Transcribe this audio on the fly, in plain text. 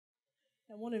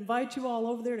I want to invite you all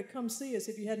over there to come see us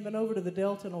if you hadn't been over to the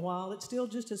Delta in a while. It's still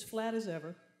just as flat as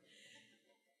ever.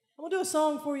 I'm going to do a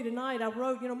song for you tonight. I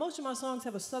wrote, most of my songs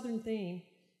have a Southern theme.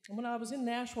 And when I was in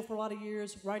Nashville for a lot of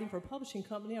years writing for a publishing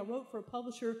company, I wrote for a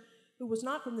publisher who was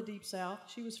not from the Deep South.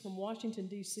 She was from Washington,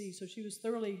 D.C., so she was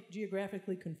thoroughly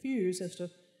geographically confused as to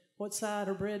what side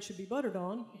her bread should be buttered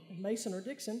on, Mason or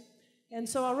Dixon. And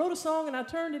so I wrote a song and I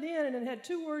turned it in, and it had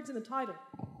 2 words in the title.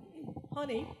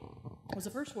 Honey was the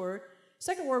first word.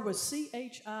 Second word was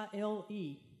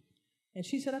C-H-I-L-E. And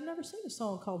she said, I've never seen a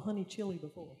song called Honey Chili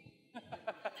before.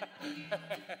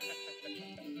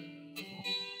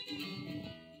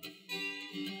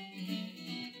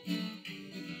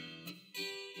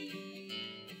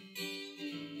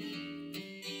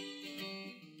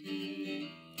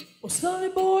 Well, Sonny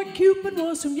Boy Cupid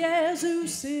was from Yazoo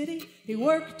City. He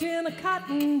worked in a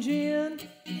cotton gin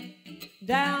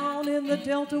down in the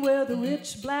Delta where the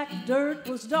rich black dirt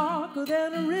was darker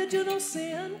than original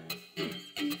sin.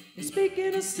 And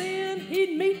speaking of sin,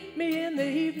 he'd meet me in the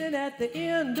evening at the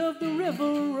end of the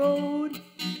river road.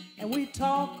 And we'd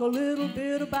talk a little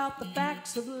bit about the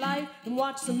facts of life and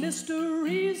watch the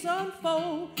mysteries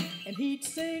unfold. And he'd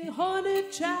sing, honey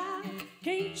child,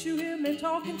 can't you hear me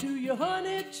talking to you?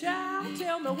 Honey child,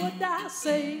 tell me what I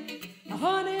say.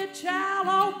 Honey child,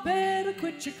 I'll better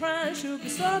quit your crying, sugar.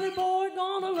 Sonny boy,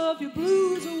 gonna love your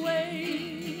blues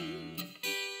away.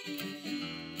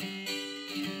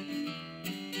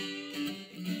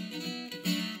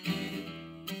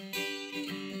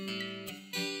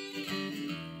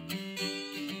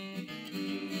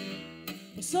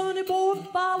 Sonny boy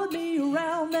followed me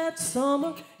around that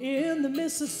summer in the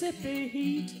Mississippi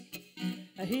heat.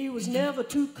 He was never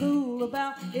too cool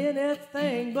about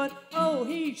anything, but oh,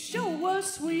 he sure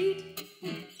was sweet.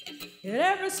 And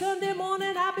every Sunday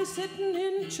morning I'd be sitting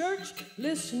in church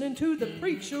listening to the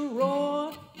preacher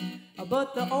roar.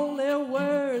 But the only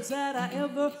words that I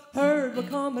ever heard were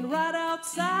coming right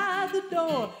outside the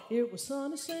door. It was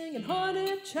Sonny singing,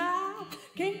 honey child,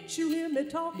 can't you hear me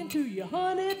talking to you?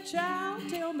 Honey child,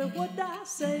 tell me what I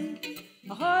say.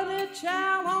 Honey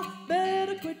child, I'll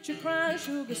better quit your crying,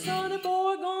 sugar. Sonny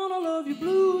boy, gonna love your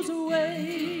blues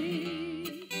away.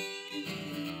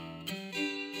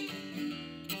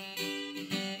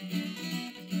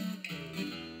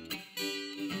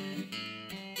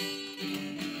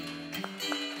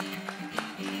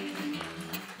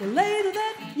 Well, later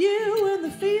that year when the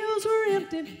fields were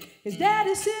empty, his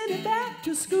daddy sent him back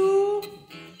to school.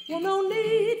 Well, no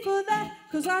need for that,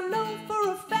 'cause I know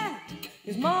for a fact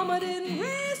his mama didn't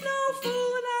raise no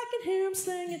fool. And I can hear him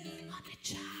singing, honey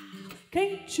child,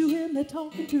 can't you hear me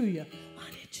talking to you?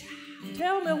 Honey child,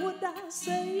 tell me what I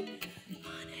say.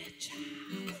 Honey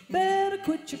child, better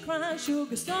quit your crying,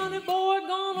 sugar. Sonny boy,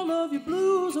 gonna love your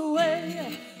blues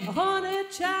away. Honey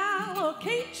child,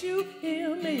 can't you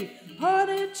hear me?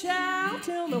 Honey child,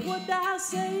 tell me what I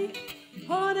say.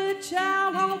 Honey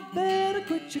child, I better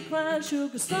quit your crying,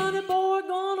 sugar. Sonny boy,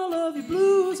 gonna love your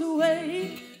blues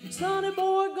away. Sonny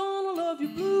boy, gonna love your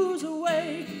blues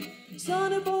away.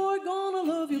 Sonny boy, gonna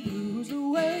love your blues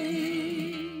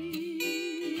away.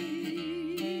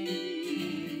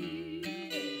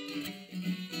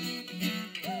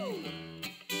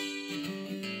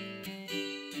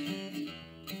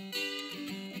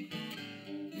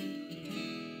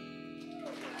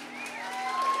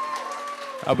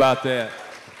 How about that?